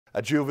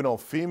A juvenile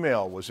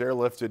female was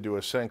airlifted to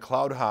a St.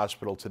 Cloud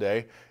hospital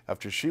today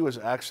after she was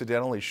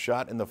accidentally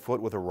shot in the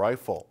foot with a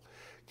rifle.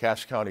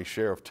 Cass County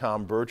Sheriff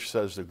Tom Birch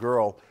says the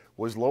girl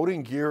was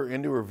loading gear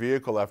into her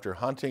vehicle after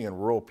hunting in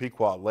rural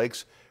Pequot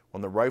Lakes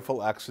when the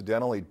rifle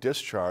accidentally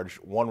discharged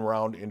one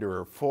round into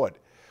her foot.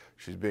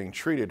 She's being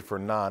treated for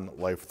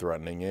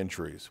non-life-threatening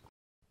injuries.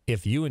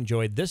 If you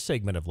enjoyed this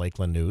segment of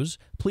Lakeland News,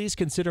 please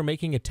consider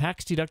making a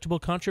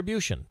tax-deductible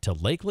contribution to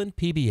Lakeland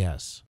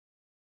PBS.